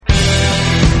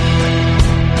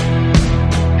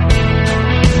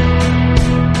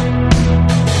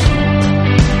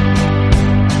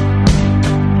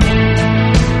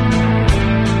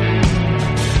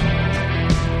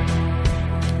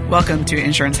Welcome to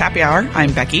Insurance Happy Hour.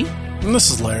 I'm Becky. And this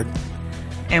is Laird.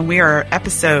 And we are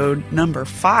episode number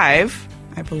 5,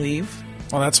 I believe.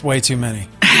 Well, that's way too many.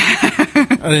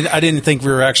 I didn't think we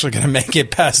were actually going to make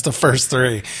it past the first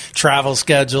 3. Travel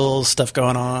schedules, stuff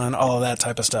going on, all of that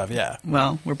type of stuff, yeah.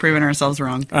 Well, we're proving ourselves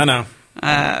wrong. I know.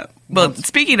 Well,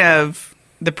 speaking of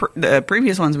the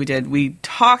previous ones we did, we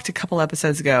talked a couple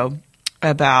episodes ago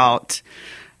about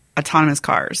autonomous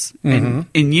cars. Mm-hmm.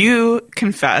 And you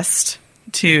confessed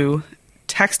to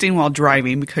texting while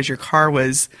driving because your car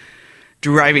was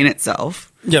driving itself.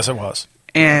 Yes, it was.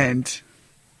 And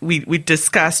we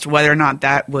discussed whether or not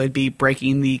that would be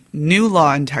breaking the new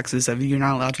law in Texas of you're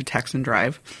not allowed to text and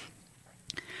drive.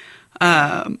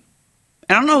 I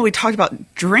don't know. We talked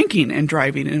about drinking and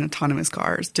driving in autonomous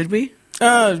cars. Did we?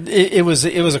 It was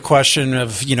a question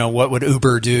of, what would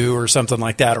Uber do or something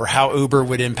like that, or how Uber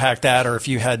would impact that, or if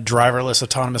you had driverless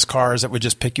autonomous cars that would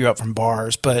just pick you up from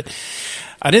bars. But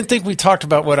I didn't think we talked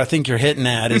about what I think you're hitting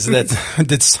at, is that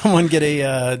did someone get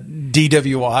a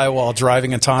DWI while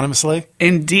driving autonomously?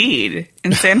 Indeed.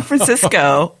 In San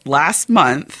Francisco last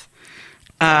month,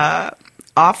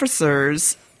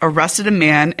 officers arrested a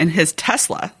man in his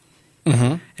Tesla.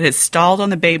 Mm-hmm. It had stalled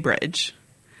on the Bay Bridge.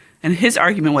 And his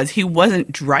argument was he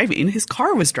wasn't driving. His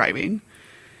car was driving,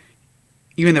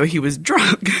 even though he was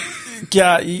drunk.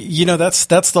 Yeah, that's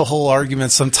the whole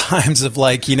argument sometimes of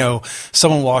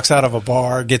someone walks out of a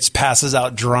bar, passes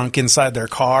out drunk inside their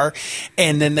car,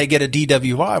 and then they get a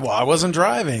DWI. Well, I wasn't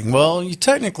driving. Well, you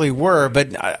technically were,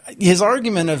 but his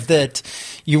argument of that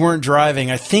you weren't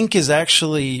driving, I think, is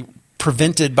actually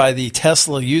prevented by the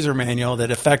Tesla user manual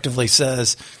that effectively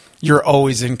says you're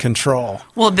always in control.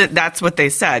 Well, that's what they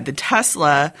said. The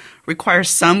Tesla requires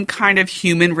some kind of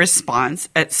human response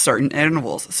at certain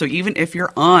intervals. So even if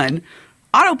you're on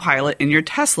autopilot in your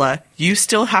Tesla, you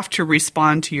still have to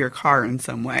respond to your car in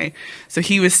some way. So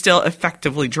he was still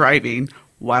effectively driving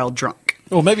while drunk.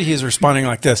 Well, maybe he's responding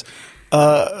like this.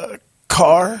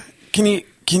 Car, can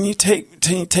you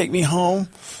take me home?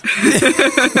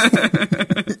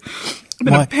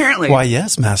 But apparently... Why,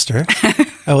 yes, master.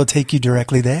 I will take you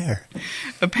directly there.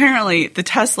 Apparently, the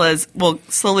Teslas will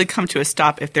slowly come to a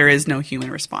stop if there is no human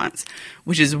response,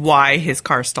 which is why his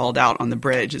car stalled out on the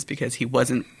bridge, is because he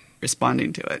wasn't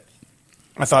responding to it.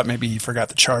 I thought maybe he forgot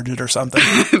to charge it or something.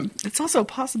 It's also a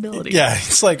possibility. Yeah,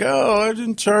 it's like, I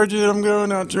didn't charge it. I'm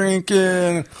going out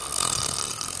drinking.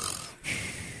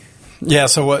 Yeah,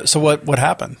 so what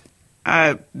happened?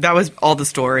 That was all the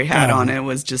story had on it,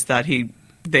 was just that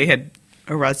they had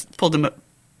pulled him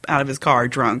out of his car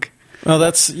drunk. Well,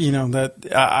 that's,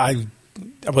 I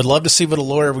would love to see what a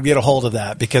lawyer would get a hold of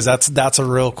that, because that's a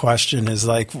real question, is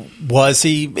was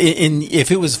he if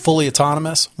it was fully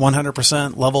autonomous,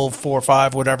 100%, level 4 or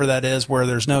 5, whatever that is, where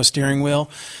there's no steering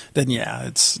wheel, then yeah,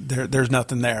 there's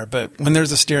nothing there. But when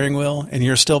there's a steering wheel and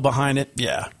you're still behind it,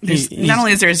 yeah. Not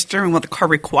only is there a steering wheel, the car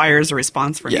requires a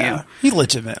response from you. He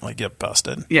legitimately get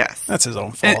busted. Yes. That's his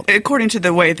own fault. According to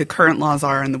the way the current laws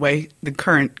are and the way the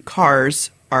current cars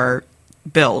are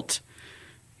built,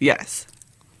 yes.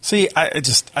 See, I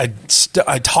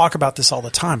talk about this all the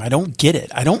time. I don't get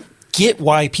it. I don't get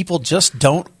why people just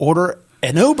don't order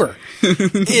an Uber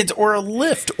or a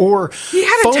Lyft or he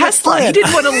had a Tesla. He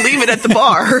didn't want to leave it at the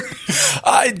bar.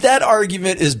 That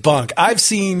argument is bunk.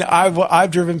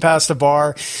 I've driven past a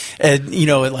bar at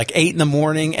like 8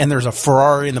 a.m. and there's a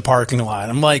Ferrari in the parking lot.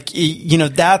 I'm like,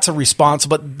 that's a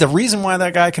responsible. But the reason why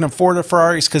that guy can afford a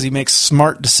Ferrari is because he makes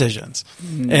smart decisions,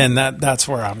 and that's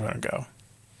where I'm going to go.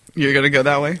 You're going to go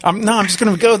that way? I'm just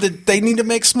going to go that they need to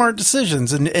make smart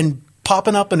decisions and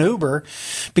popping up an Uber,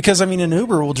 because, an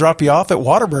Uber will drop you off at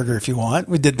Whataburger if you want.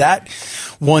 We did that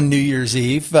one New Year's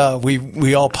Eve.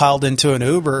 We all piled into an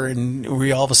Uber, and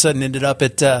we all of a sudden ended up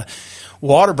at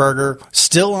Whataburger,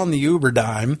 still on the Uber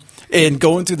dime, and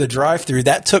going through the drive-thru.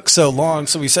 That took so long,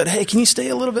 so we said, hey, can you stay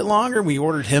a little bit longer? We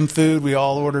ordered him food. We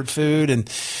all ordered food and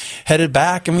headed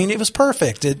back. It was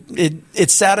perfect. It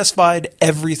satisfied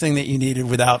everything that you needed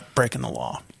without breaking the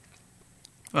law.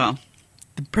 Well,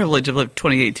 the privilege of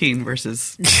 2018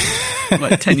 versus,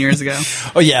 10 years ago?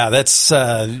 Oh, yeah. That's,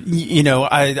 I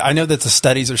know that the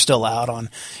studies are still out on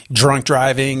drunk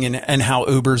driving and how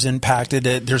Uber's impacted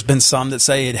it. There's been some that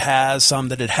say it has, some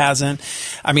that it hasn't.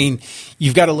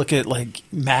 You've got to look at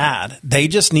MAD. They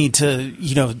just need to,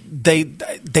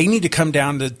 they need to come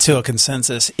down to a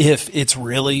consensus if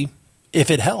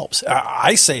it helps.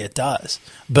 I say it does.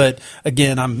 But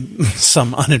again, I'm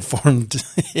some uninformed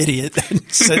idiot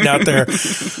sitting out there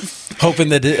hoping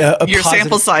that your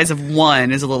sample size of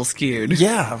 1 is a little skewed.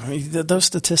 Yeah, those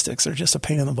statistics are just a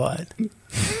pain in the butt.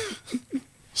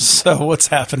 So what's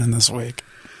happening this week?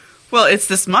 Well, it's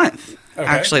this month. Okay.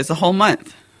 Actually, it's a whole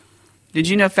month. Did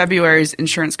you know February is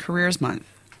Insurance Careers Month?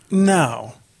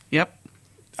 No. Yep.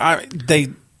 They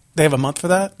have a month for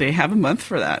that? They have a month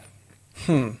for that.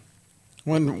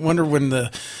 Wonder when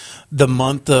the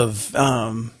month of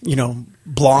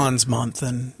blondes month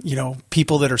and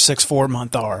people that are 6'4"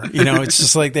 month are. It's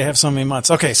just like they have so many months.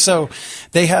 Okay, so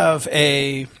they have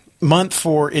a month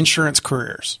for insurance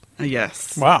careers.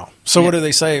 Yes. Wow. So what do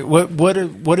they say?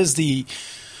 What is the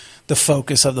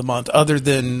focus of the month other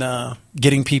than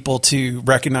getting people to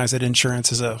recognize that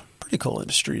insurance is a pretty cool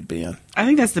industry to be in? I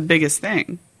think that's the biggest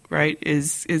thing, right?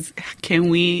 Is can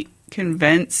we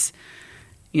convince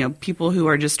people who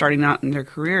are just starting out in their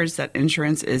careers that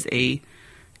insurance is a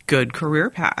good career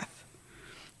path?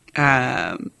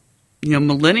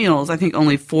 Millennials, I think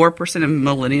only 4% of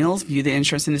millennials view the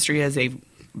insurance industry as a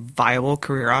viable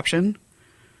career option.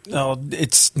 No,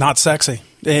 it's not sexy.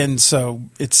 And so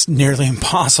it's nearly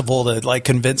impossible to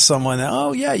convince someone that,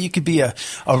 oh yeah, you could be a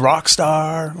rock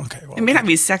star. Okay. Well, it may not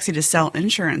be sexy to sell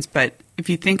insurance, but if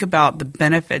you think about the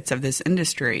benefits of this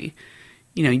industry,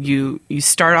 you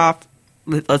start off,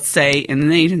 let's say, in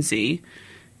an agency,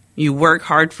 you work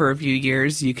hard for a few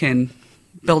years, you can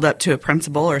build up to a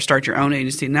principal or start your own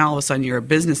agency. Now all of a sudden you're a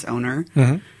business owner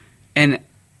in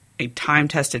a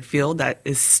time-tested field that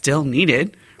is still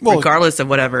needed, regardless of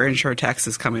whatever InsurTech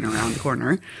is coming around the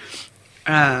corner.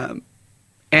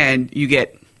 And you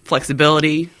get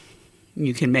flexibility,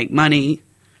 you can make money,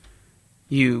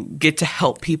 you get to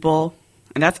help people.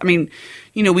 And that's,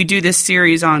 we do this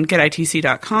series on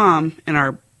getitc.com and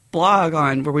our blog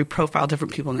on where we profile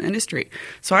different people in the industry.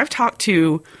 So I've talked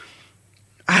to,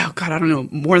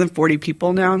 more than 40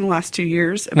 people now in the last 2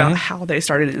 years about how they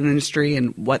started in the industry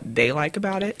and what they like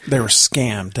about it. They were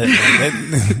scammed,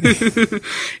 didn't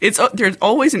they? There's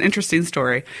always an interesting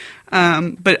story.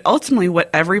 But ultimately what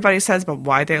everybody says about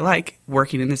why they like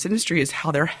working in this industry is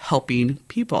how they're helping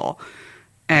people.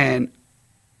 And,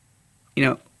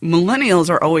 millennials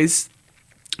are always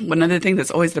 – one other thing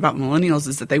that's always about millennials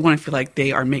is that they want to feel like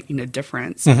they are making a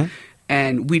difference.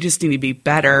 And we just need to be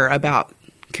better about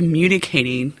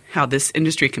communicating how this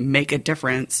industry can make a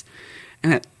difference.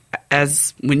 And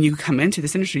as when you come into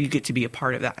this industry, you get to be a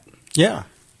part of that. Yeah.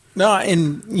 No,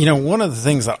 and one of the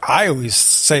things that I always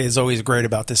say is always great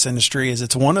about this industry is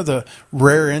it's one of the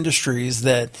rare industries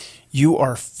that you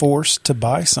are forced to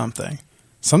buy something.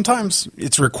 Sometimes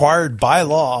it's required by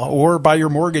law or by your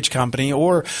mortgage company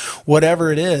or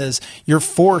whatever it is, you're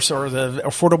forced, or the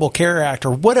Affordable Care Act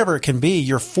or whatever it can be,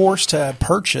 you're forced to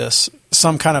purchase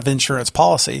some kind of insurance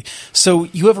policy. So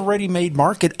you have a ready-made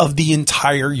market of the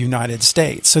entire United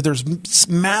States. So there's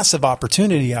massive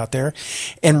opportunity out there.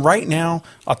 And right now,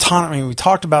 autonomy, we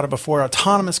talked about it before,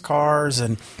 autonomous cars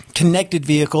and connected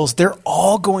vehicles, they're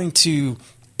all going to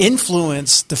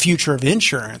influence the future of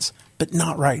insurance, but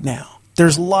not right now.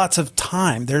 There's lots of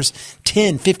time. There's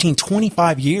 10, 15,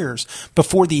 25 years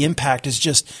before the impact is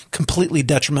just completely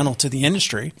detrimental to the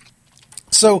industry.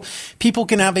 So people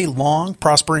can have a long,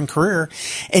 prospering career.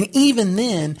 And even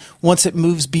then, once it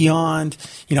moves beyond,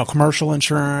 commercial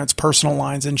insurance, personal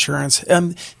lines insurance,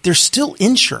 there's still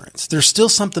insurance. There's still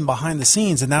something behind the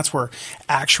scenes. And that's where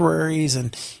actuaries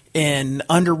and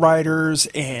underwriters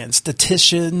and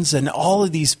statisticians and all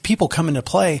of these people come into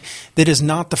play that is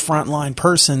not the frontline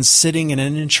person sitting in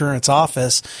an insurance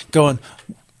office going,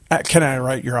 can I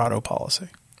write your auto policy?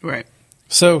 Right.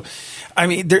 So,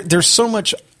 there's so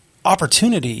much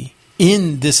opportunity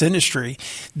in this industry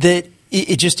that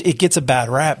it gets a bad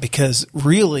rap because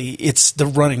really it's the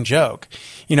running joke.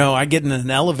 I get in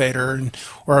an elevator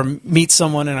or meet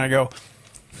someone and I go,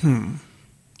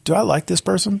 do I like this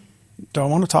person? Do I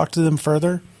want to talk to them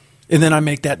further? And then I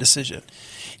make that decision.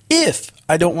 If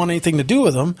I don't want anything to do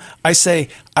with them, I say,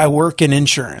 I work in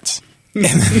insurance. And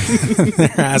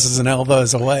their asses and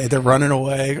elbows away. They're running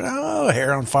away. Oh,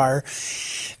 hair on fire.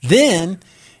 Then,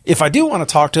 if I do want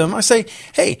to talk to them, I say,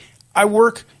 hey, I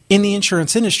work in the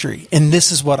insurance industry, and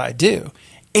this is what I do.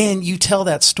 And you tell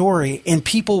that story, and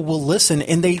people will listen,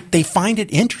 and they find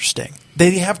it interesting.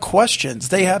 They have questions.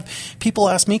 People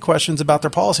ask me questions about their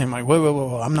policy. I'm like,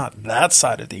 whoa, I'm not that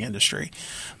side of the industry.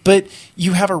 But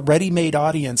you have a ready-made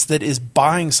audience that is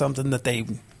buying something that they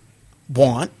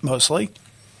want, mostly,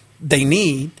 they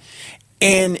need,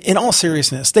 and in all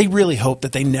seriousness, they really hope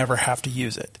that they never have to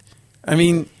use it.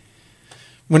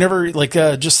 Whenever,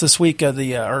 just this week,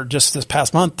 or just this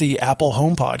past month, the Apple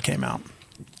HomePod came out.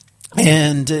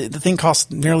 And the thing costs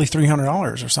nearly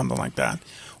 $300 or something like that.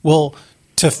 Well,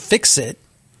 to fix it,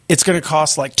 it's going to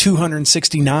cost like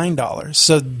 $269.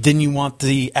 So then you want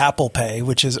the Apple Pay,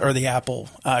 or the Apple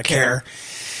Care,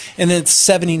 and then it's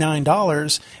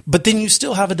 $79. But then you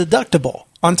still have a deductible.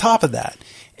 on top of that.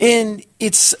 And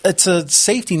it's a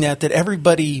safety net that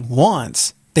everybody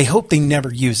wants. They hope they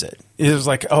never use it. It was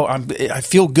like, oh, I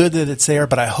feel good that it's there,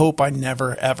 but I hope I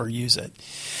never, ever use it.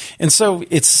 And so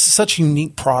it's such a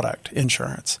unique product,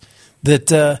 insurance,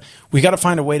 that we got to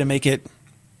find a way to make it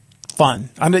fun.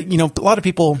 A lot of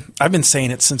people, I've been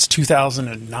saying it since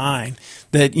 2009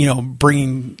 that,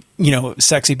 bringing,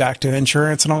 sexy back to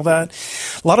insurance and all that.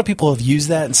 A lot of people have used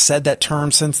that and said that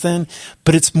term since then,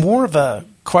 but it's more of a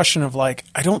question of like,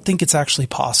 I don't think it's actually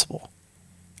possible.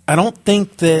 I don't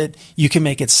think that you can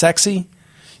make it sexy.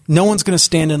 No one's going to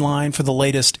stand in line for the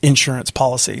latest insurance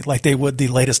policy like they would the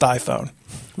latest iPhone.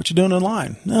 What you doing in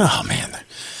line? Oh, man.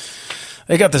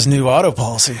 They got this new auto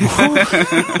policy.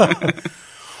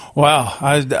 Wow.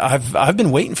 I've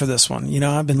been waiting for this one.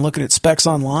 I've been looking at specs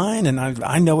online and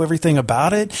I know everything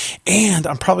about it, and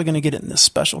I'm probably going to get it in this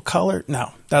special color.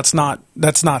 No, that's not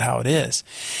how it is.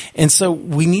 And so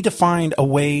we need to find a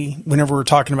way, whenever we're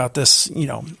talking about this,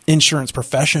 insurance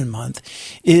profession month,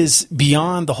 is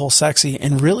beyond the whole sexy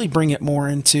and really bring it more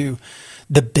into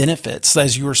the benefits,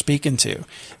 as you were speaking to,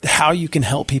 how you can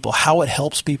help people, how it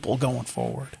helps people going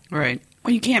forward. Right.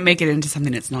 Well, you can't make it into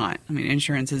something it's not. I mean,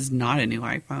 insurance is not a new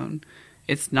iPhone.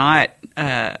 It's not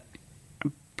a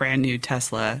brand new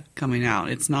Tesla coming out.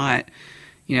 It's not,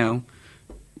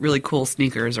 really cool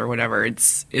sneakers or whatever.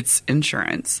 It's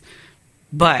insurance.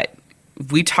 But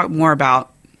if we talk more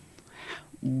about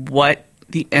what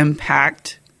the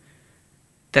impact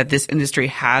that this industry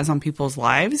has on people's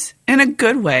lives in a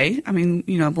good way. I mean,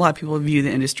 a lot of people view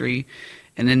the industry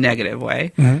in a negative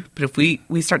way. Mm-hmm. But if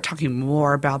we start talking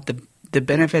more about the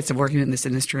benefits of working in this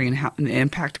industry and the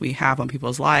impact we have on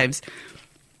people's lives,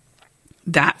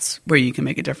 that's where you can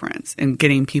make a difference in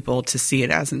getting people to see it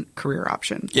as a career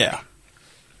option. Yeah.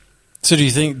 So do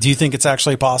you think it's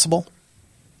actually possible?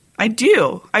 I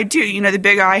do. The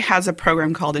Big I has a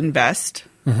program called Invest,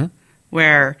 mm-hmm.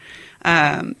 where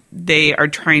they are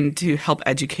trying to help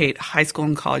educate high school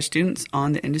and college students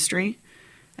on the industry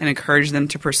and encourage them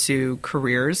to pursue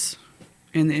careers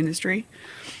in the industry.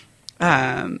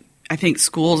 I think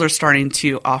schools are starting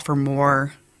to offer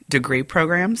more degree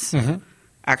programs, mm-hmm.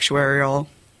 actuarial,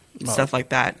 stuff like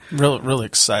that. Really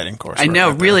exciting coursework. I know,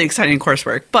 really exciting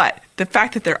coursework. But the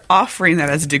fact that they're offering that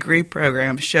as a degree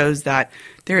program shows that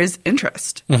there is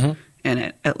interest mm-hmm. in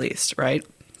it, at least, right?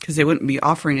 Because they wouldn't be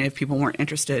offering it if people weren't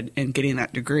interested in getting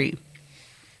that degree.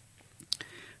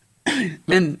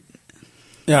 And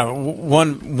yeah,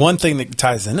 one thing that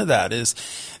ties into that is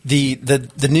the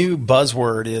new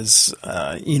buzzword is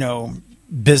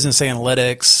business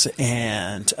analytics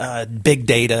and big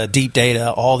data, deep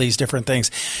data, all these different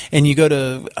things. And you go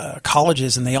to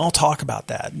colleges and they all talk about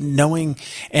that, knowing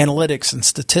analytics and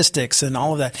statistics and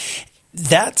all of that.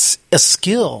 That's a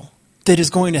skill that is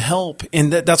going to help.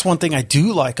 And that's one thing I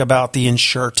do like about the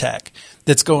InsurTech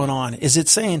that's going on, is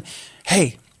it's saying,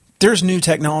 hey, there's new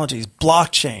technologies,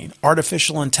 blockchain,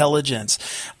 artificial intelligence,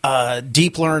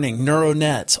 deep learning, neural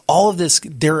nets, all of this,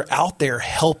 they're out there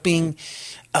helping,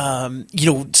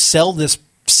 sell this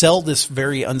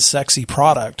very unsexy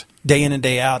product day in and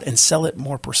day out and sell it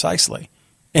more precisely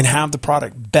and have the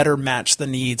product better match the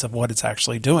needs of what it's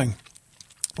actually doing.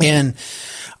 And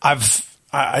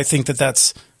I think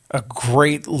that's a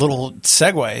great little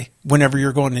segue whenever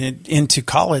you're going into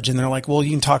college and they're like, well,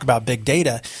 you can talk about big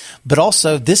data, but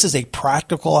also this is a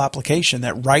practical application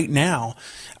that right now,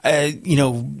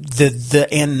 the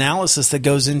analysis that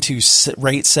goes into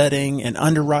rate setting and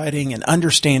underwriting and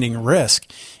understanding risk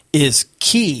is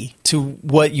key to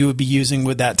what you would be using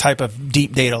with that type of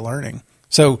deep data learning.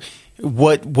 So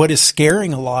what is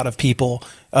scaring a lot of people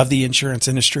of the insurance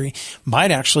industry might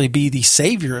actually be the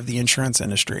savior of the insurance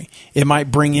industry. It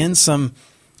might bring in some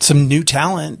new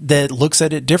talent that looks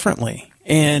at it differently.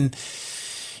 And,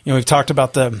 we've talked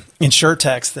about the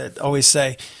InsurTechs that always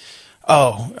say,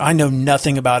 oh, I know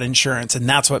nothing about insurance and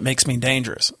that's what makes me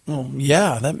dangerous. Well,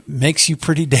 yeah, that makes you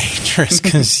pretty dangerous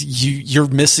because you're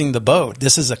missing the boat.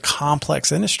 This is a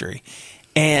complex industry.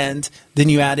 And then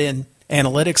you add in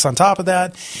analytics on top of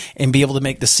that and be able to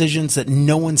make decisions that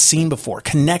no one's seen before,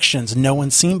 connections no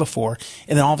one's seen before,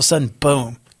 and then all of a sudden,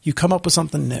 boom, you come up with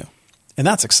something new. And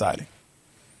that's exciting.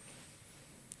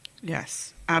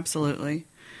 Yes, absolutely.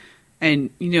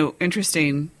 And,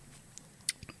 interesting,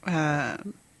 the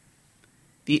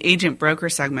agent broker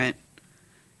segment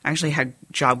actually had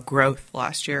job growth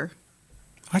last year.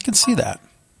 I can see that.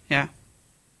 Yeah.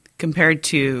 Compared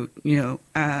to,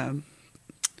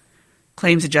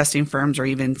 claims adjusting firms or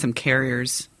even some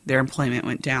carriers, their employment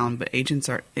went down, but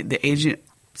the agent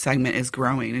segment is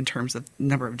growing in terms of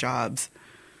number of jobs.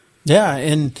 Yeah,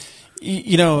 and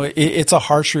it's a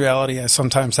harsh reality I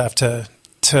sometimes have to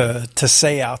to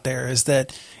say out there is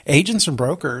that agents and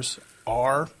brokers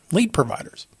are lead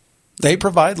providers. They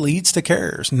provide leads to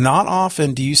carriers. Not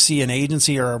often do you see an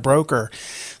agency or a broker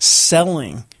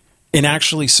selling and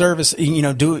actually service,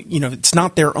 it's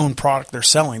not their own product they're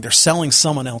selling. They're selling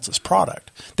someone else's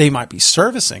product. They might be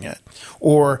servicing it,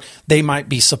 or they might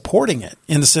be supporting it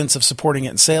in the sense of supporting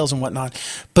it in sales and whatnot,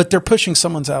 but they're pushing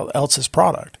someone else's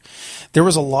product. There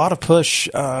was a lot of push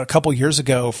a couple years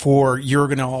ago for you're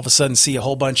going to all of a sudden see a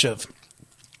whole bunch of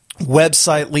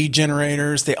website lead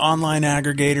generators, the online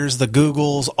aggregators, the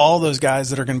Googles, all those guys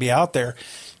that are going to be out there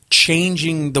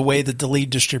changing the way that the lead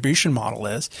distribution model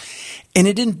is. And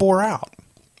it didn't bore out.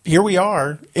 Here we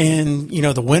are, and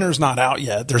the winner's not out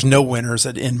yet. There's no winners,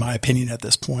 in my opinion, at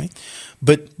this point.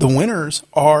 But the winners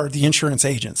are the insurance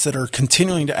agents that are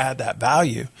continuing to add that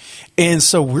value. And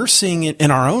so we're seeing it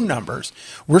in our own numbers.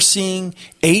 We're seeing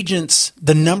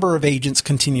the number of agents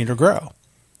continue to grow.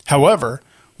 However,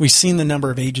 we've seen the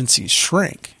number of agencies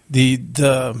shrink.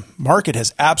 The market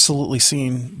has absolutely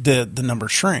seen the number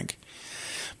shrink.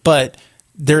 But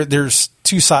there's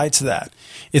two sides to that.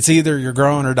 It's either you're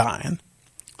growing or dying.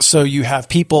 So you have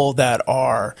people that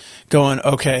are going,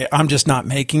 okay, I'm just not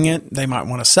making it. They might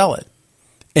want to sell it.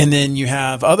 And then you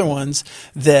have other ones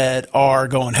that are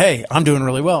going, hey, I'm doing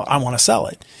really well. I want to sell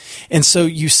it. And so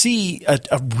you see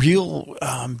a real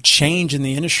change in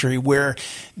the industry where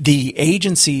the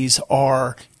agencies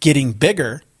are getting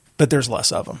bigger, but there's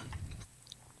less of them.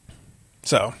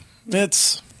 So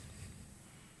it's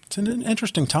an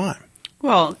interesting time.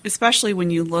 Well, especially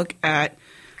when you look at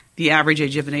the average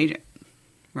age of an agent,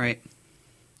 right?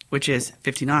 Which is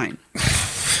 59.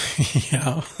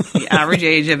 Yeah. The average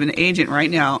age of an agent right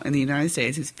now in the United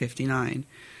States is 59.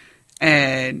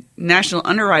 And National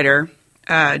Underwriter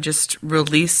just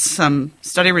released some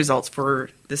study results for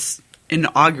this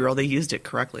inaugural. They used it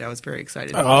correctly. I was very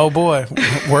excited. Oh, boy.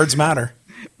 Words matter.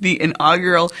 The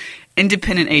inaugural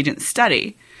independent agent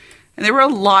study. And there were a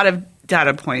lot of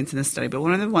data points in this study, but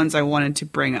one of the ones I wanted to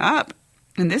bring up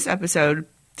in this episode,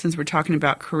 since we're talking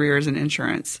about careers and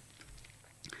insurance,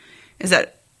 is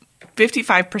that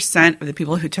 55% of the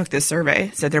people who took this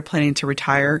survey said they're planning to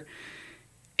retire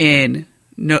in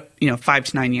 5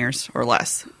 to 9 years or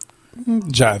less.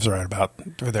 Jive's right about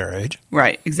their age.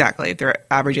 Right, exactly. If their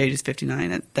average age is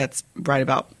 59, that's right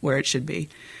about where it should be.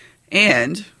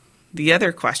 And the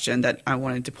other question that I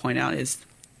wanted to point out is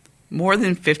more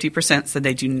than 50% said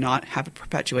they do not have a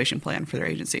perpetuation plan for their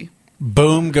agency.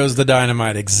 Boom goes the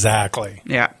dynamite. Exactly.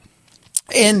 Yeah.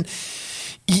 And,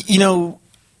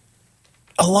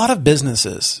 a lot of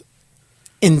businesses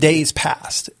in days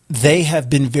past, they have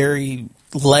been very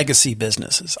legacy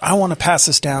businesses. I want to pass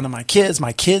this down to my kids.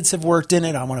 My kids have worked in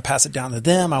it. I want to pass it down to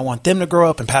them. I want them to grow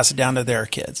up and pass it down to their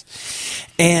kids.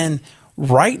 And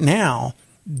right now,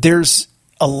 there's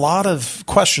a lot of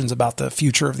questions about the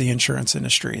future of the insurance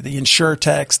industry, the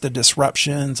insurtechs, the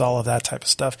disruptions, all of that type of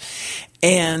stuff.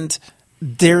 And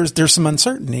there's some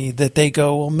uncertainty that they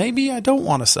go, well, maybe I don't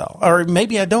want to sell, or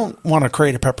maybe I don't want to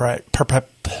create a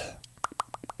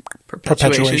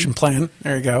perpetuation plan.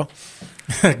 There you go.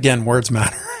 Again, words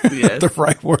matter. Yes. The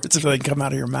right words if they come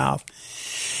out of your mouth.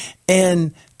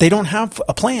 And they don't have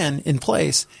a plan in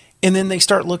place. And then they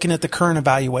start looking at the current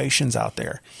evaluations out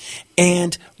there.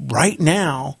 And right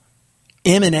now,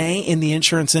 M&A in the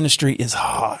insurance industry is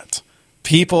hot.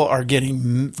 People are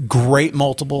getting great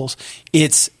multiples.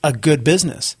 It's a good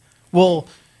business. Well,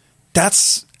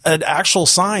 that's an actual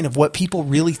sign of what people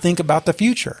really think about the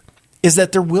future, is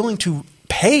that they're willing to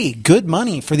pay good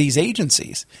money for these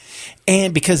agencies.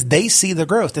 And because they see the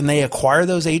growth, and they acquire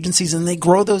those agencies and they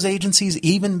grow those agencies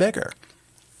even bigger.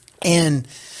 And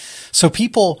so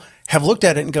people have looked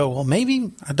at it and go, well,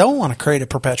 maybe I don't want to create a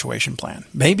perpetuation plan.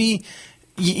 Maybe,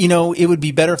 it would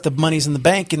be better if the money's in the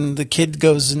bank and the kid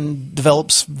goes and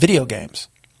develops video games.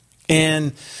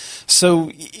 And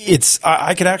so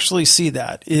I could actually see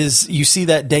that. You see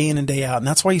that day in and day out. And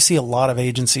that's why you see a lot of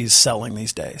agencies selling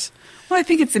these days. Well, I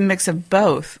think it's a mix of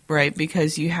both, right?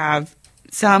 Because you have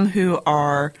some who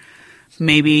are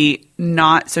maybe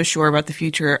not so sure about the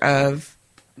future of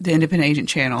the independent agent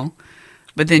channel.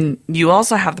 But then you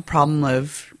also have the problem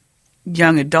of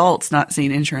young adults not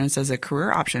seeing insurance as a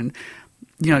career option.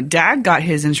 Dad got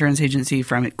his insurance agency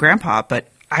from grandpa, but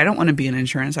I don't want to be in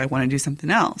insurance. I want to do something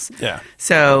else. Yeah.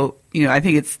 So, I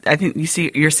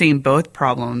think you're seeing both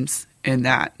problems in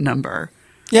that number.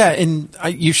 Yeah. And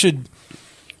a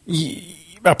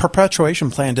perpetuation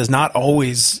plan does not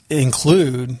always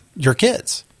include your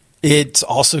kids. It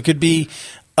also could be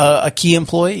a key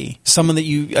employee, someone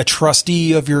a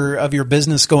trustee of your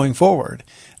business going forward.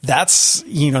 That's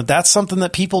something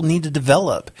that people need to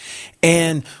develop.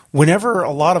 And whenever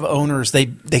a lot of owners,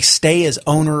 they stay as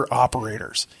owner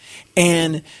operators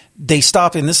and they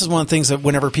stop. And this is one of the things that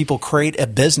whenever people create a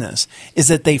business is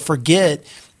that they forget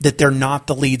that they're not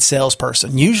the lead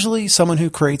salesperson. Usually someone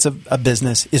who creates a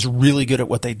business is really good at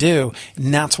what they do.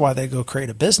 And that's why they go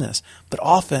create a business. But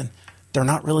often they're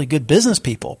not really good business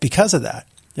people because of that.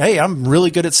 Hey, I'm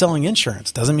really good at selling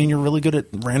insurance. Doesn't mean you're really good at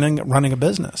running a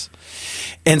business.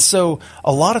 And so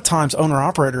a lot of times owner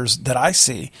operators that I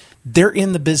see, they're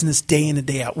in the business day in and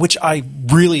day out, which I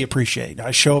really appreciate.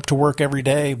 I show up to work every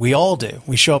day. We all do.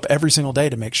 We show up every single day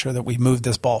to make sure that we move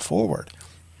this ball forward.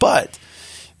 But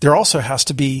there also has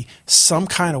to be some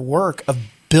kind of work of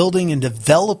building and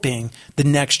developing the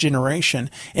next generation.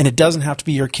 And it doesn't have to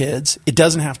be your kids. It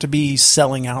doesn't have to be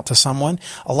selling out to someone.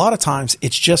 A lot of times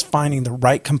it's just finding the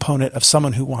right component of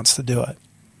someone who wants to do it.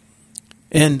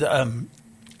 And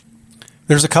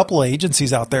there's a couple of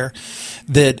agencies out there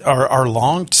that are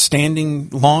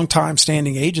long-time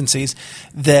standing agencies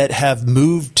that have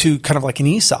moved to kind of like an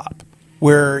ESOP,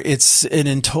 where it's an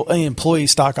employee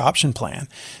stock option plan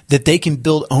that they can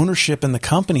build ownership in the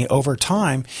company over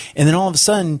time. And then all of a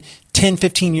sudden, 10,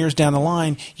 15 years down the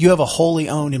line, you have a wholly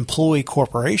owned employee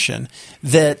corporation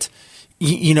that,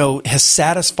 has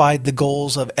satisfied the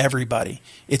goals of everybody.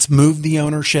 It's moved the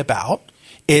ownership out.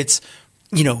 It's,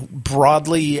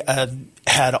 broadly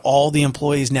had all the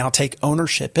employees now take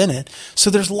ownership in it. So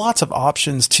there's lots of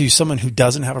options to someone who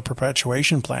doesn't have a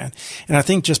perpetuation plan. And I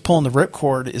think just pulling the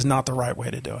ripcord is not the right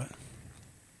way to do it.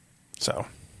 So,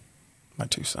 my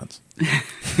 2 cents.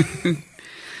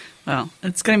 Well,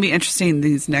 it's going to be interesting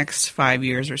these next 5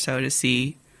 years or so to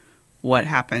see what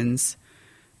happens.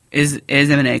 Is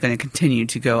M&A going to continue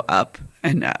to go up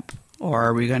and up? Or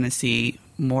are we going to see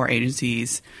more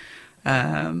agencies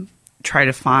try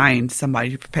to find somebody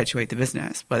to perpetuate the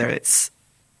business, whether it's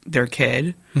their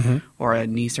kid or a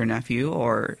niece or nephew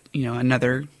or,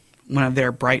 another one of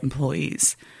their bright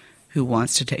employees who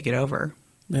wants to take it over.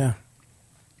 Yeah.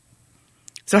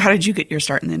 So how did you get your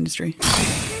start in the industry?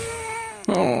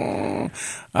 I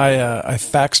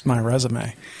faxed my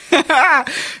resume.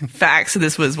 Fax. So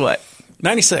this was what?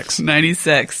 96.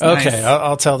 96. Okay. Nice.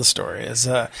 I'll tell the story.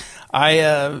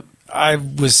 I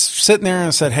was sitting there and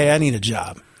I said, hey, I need a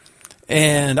job.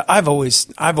 And I've always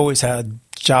had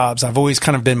jobs. I've always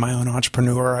kind of been my own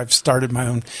entrepreneur. I've started my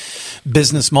own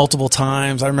business multiple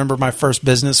times. I remember my first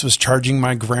business was charging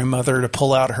my grandmother to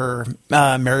pull out her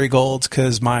marigolds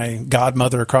because my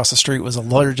godmother across the street was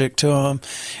allergic to them.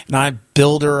 And I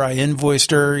billed her. I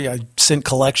invoiced her. I sent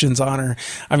collections on her.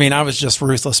 I mean, I was just a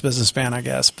ruthless businessman, I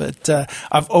guess. But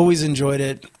I've always enjoyed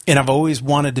it. And I've always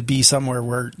wanted to be somewhere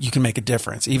where you can make a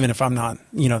difference, even if I'm not,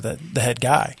 the head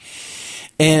guy.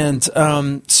 And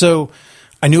so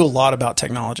I knew a lot about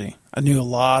technology. I knew a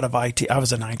lot of IT. I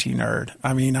was an IT nerd.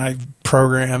 I mean, I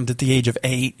programmed at the age of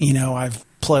 8. I've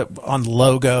played on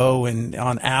Logo and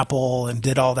on Apple and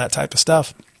did all that type of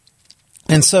stuff.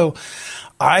 And so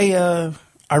I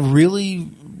really,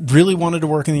 really wanted to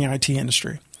work in the IT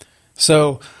industry.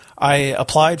 So I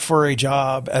applied for a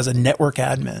job as a network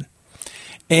admin.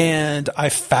 And I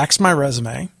faxed my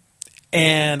resume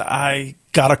and I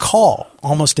got a call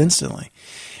almost instantly.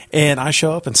 And I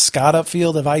show up and Scott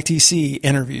Upfield of ITC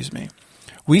interviews me.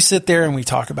 We sit there and we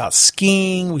talk about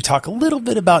skiing. We talk a little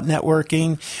bit about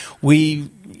networking. We,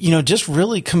 just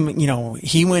really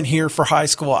he went here for high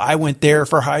school. I went there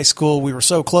for high school. We were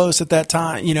so close at that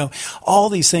time, all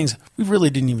these things. We really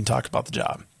didn't even talk about the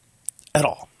job at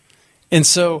all. And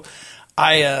so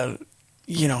I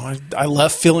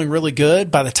left feeling really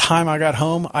good. By the time I got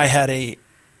home, I had a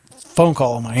phone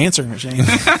call on my answering machine.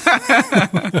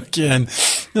 Again,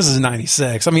 this is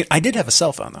 96. I mean, I did have a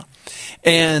cell phone though.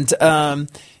 And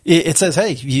it says,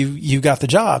 hey, you got the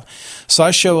job. So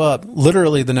I show up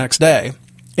literally the next day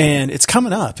and it's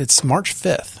coming up. It's March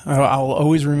 5th. I'll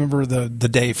always remember the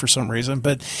day for some reason.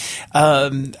 But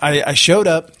I showed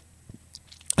up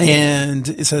and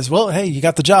it says, well, hey, you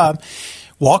got the job.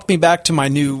 Walked me back to my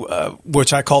new,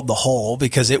 which I called the hole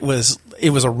because it was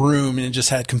a room and it just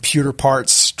had computer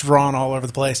parts strewn all over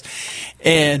the place.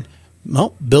 And,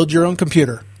 well, build your own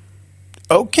computer.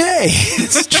 Okay,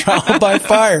 it's trial by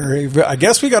fire. I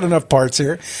guess we got enough parts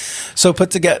here. So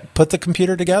put the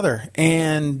computer together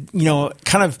and,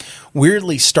 kind of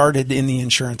weirdly started in the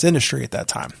insurance industry at that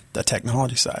time, the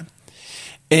technology side.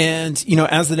 And,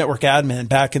 as the network admin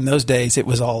back in those days, it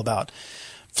was all about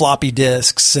floppy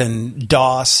disks and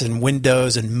DOS and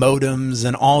Windows and modems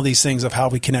and all these things of how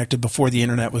we connected before the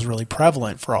internet was really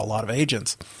prevalent for a lot of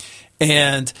agents.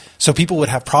 And so people would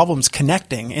have problems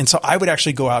connecting. And so I would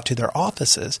actually go out to their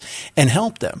offices and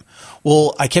help them.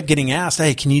 Well, I kept getting asked,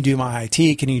 hey, can you do my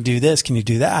IT? Can you do this? Can you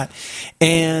do that?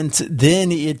 And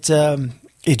then it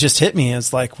just hit me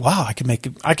as like, wow, I could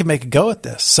make a go at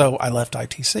this. So I left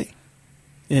ITC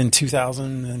in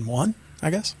 2001, I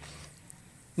guess.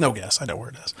 No guess. I know where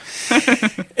it is.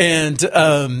 And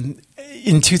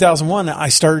in 2001, I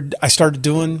started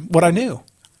doing what I knew.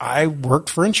 I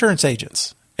worked for insurance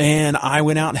agents. And I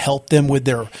went out and helped them with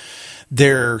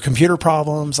their computer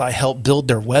problems. I helped build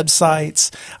their websites.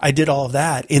 I did all of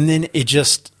that. And then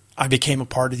I became a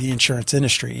part of the insurance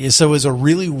industry. So it was a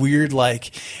really weird, like,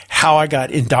 how I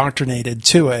got indoctrinated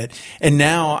to it. And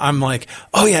now I'm like,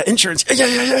 oh yeah, insurance.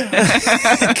 Yeah.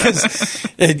 Because,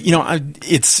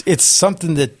 it's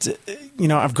something that,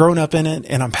 I've grown up in it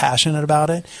and I'm passionate about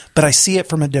it, but I see it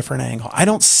from a different angle. I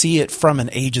don't see it from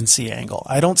an agency angle.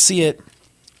 I don't see it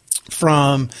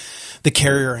from the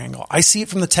carrier angle. I see it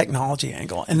from the technology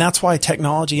angle. And that's why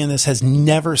technology in this has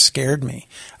never scared me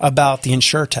about the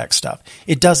InsurTech stuff.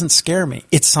 It doesn't scare me.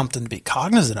 It's something to be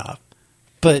cognizant of,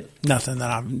 but nothing that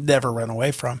I've never run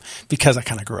away from because I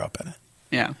kind of grew up in it.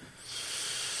 Yeah.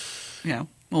 Yeah.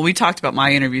 Well, we talked about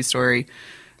my interview story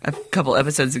a couple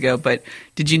episodes ago, but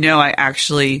did you know I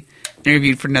actually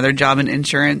interviewed for another job in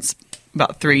insurance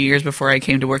about 3 years before I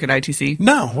came to work at ITC?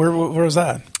 No. Where was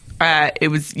that? It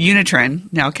was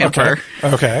Unitron, now Kemper.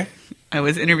 Okay. I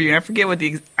was interviewing. I forget what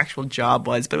the actual job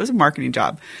was, but it was a marketing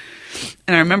job.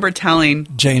 And I remember telling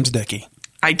James Dickey.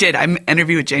 I did. I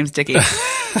interviewed with James Dickey.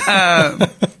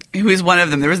 He was one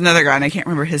of them. There was another guy, and I can't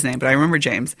remember his name, but I remember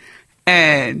James.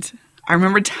 And I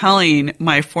remember telling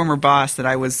my former boss that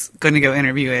I was going to go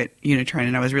interview at Unitron,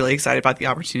 and I was really excited about the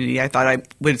opportunity. I thought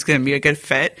it was going to be a good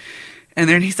fit. And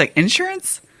then he's like,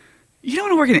 insurance? You don't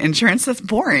want to work in insurance? That's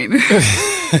boring.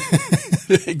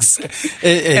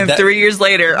 And 3 years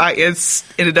later, I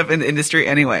ended up in the industry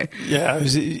anyway. Yeah,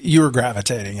 you were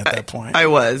gravitating at that point. I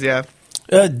was, yeah.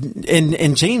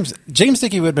 And James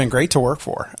Dickey would have been great to work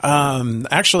for.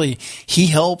 Actually, he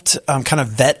helped kind of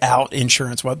vet out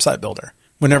Insurance Website Builder.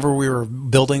 Whenever we were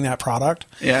building that product,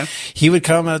 yeah, he would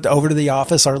come over to the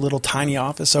office, our little tiny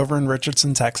office over in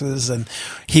Richardson, Texas, and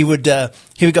he would go,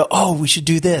 "Oh, we should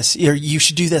do this. Or you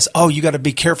should do this. Oh, you got to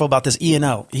be careful about this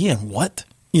E&O. Ian, what?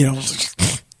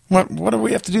 What do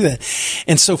we have to do that?"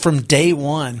 And so from day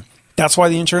one, that's why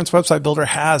the Insurance Website Builder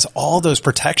has all those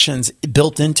protections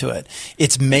built into it.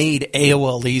 It's made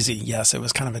AOL easy. Yes, it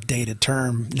was kind of a dated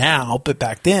term now, but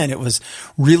back then it was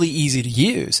really easy to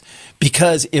use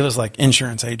because it was like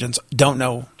insurance agents don't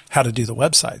know how to do the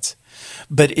websites.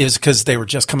 But it was because they were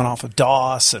just coming off of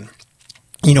DOS and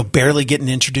barely getting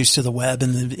introduced to the web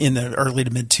in the early to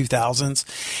mid 2000s.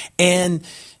 And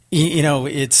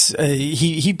it's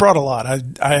he brought a lot. I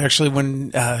actually,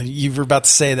 when you were about to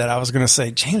say that, I was going to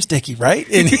say James Dickey, right?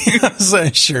 And I was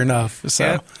like, sure enough.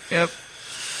 So, yep.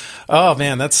 Oh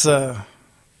man, that's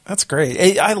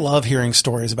great. I love hearing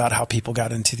stories about how people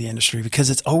got into the industry because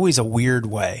it's always a weird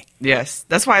way. Yes,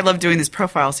 that's why I love doing this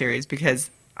profile series because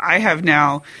I have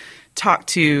now talked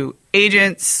to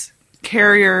agents,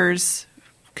 carriers,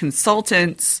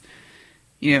 consultants,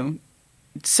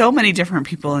 so many different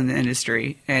people in the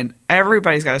industry, and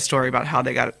everybody's got a story about how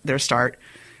they got their start.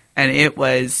 And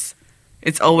it's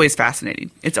always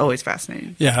fascinating. It's always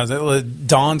fascinating. Yeah.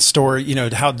 Don's story,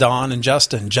 how Don and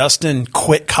Justin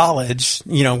quit college,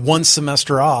 one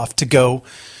semester off to go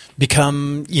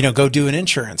become, go do an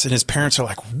insurance. And his parents are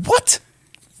like, what?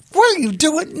 What are you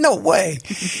doing? No way.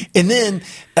 And then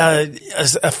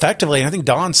effectively, and I think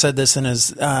Don said this in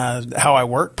his How I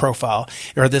Work profile,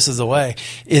 or This Is the Way,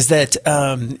 is that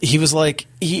he was like,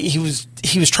 he was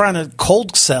trying to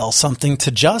cold sell something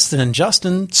to Justin, and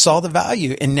Justin saw the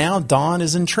value. And now Don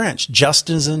is entrenched.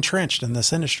 Justin is entrenched in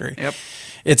this industry. Yep.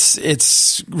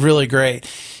 It's really great.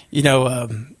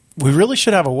 We really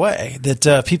should have a way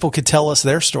that people could tell us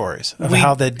their stories of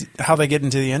how they get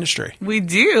into the industry. We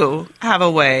do have a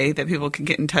way that people can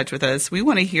get in touch with us. We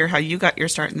want to hear how you got your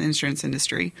start in the insurance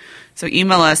industry. So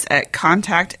email us at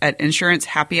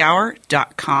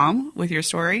contact@insurancehappyhour.com with your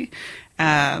story.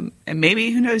 And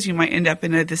maybe, who knows, you might end up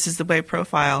in a This Is the Way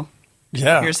profile.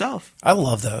 Yeah, yourself. I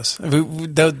love those.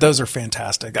 Those are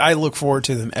fantastic. I look forward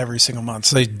to them every single month.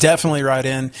 So definitely write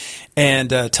in and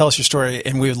tell us your story,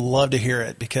 and we would love to hear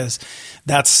it because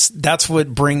that's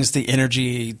what brings the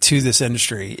energy to this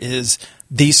industry. Is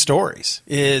these stories?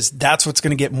 That's what's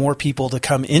going to get more people to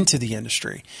come into the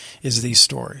industry? Is these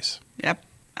stories? Yep,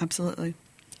 absolutely.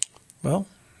 Well,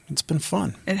 it's been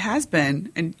fun. It has been,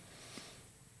 and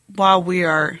while we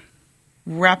are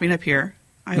wrapping up here,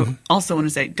 I also want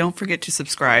to say, don't forget to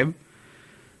subscribe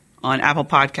on Apple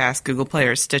Podcasts, Google Play,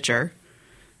 or Stitcher.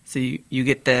 So you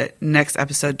get the next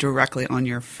episode directly on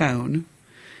your phone.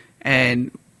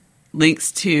 And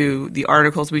links to the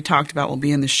articles we talked about will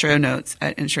be in the show notes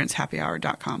at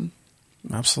insurancehappyhour.com.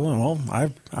 Absolutely. Well,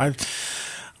 I'm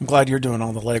glad you're doing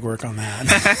all the legwork on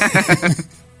that.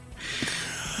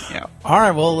 Yeah. All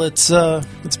right. Well, it's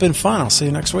been fun. I'll see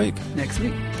you next week. Next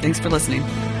week. Thanks for listening.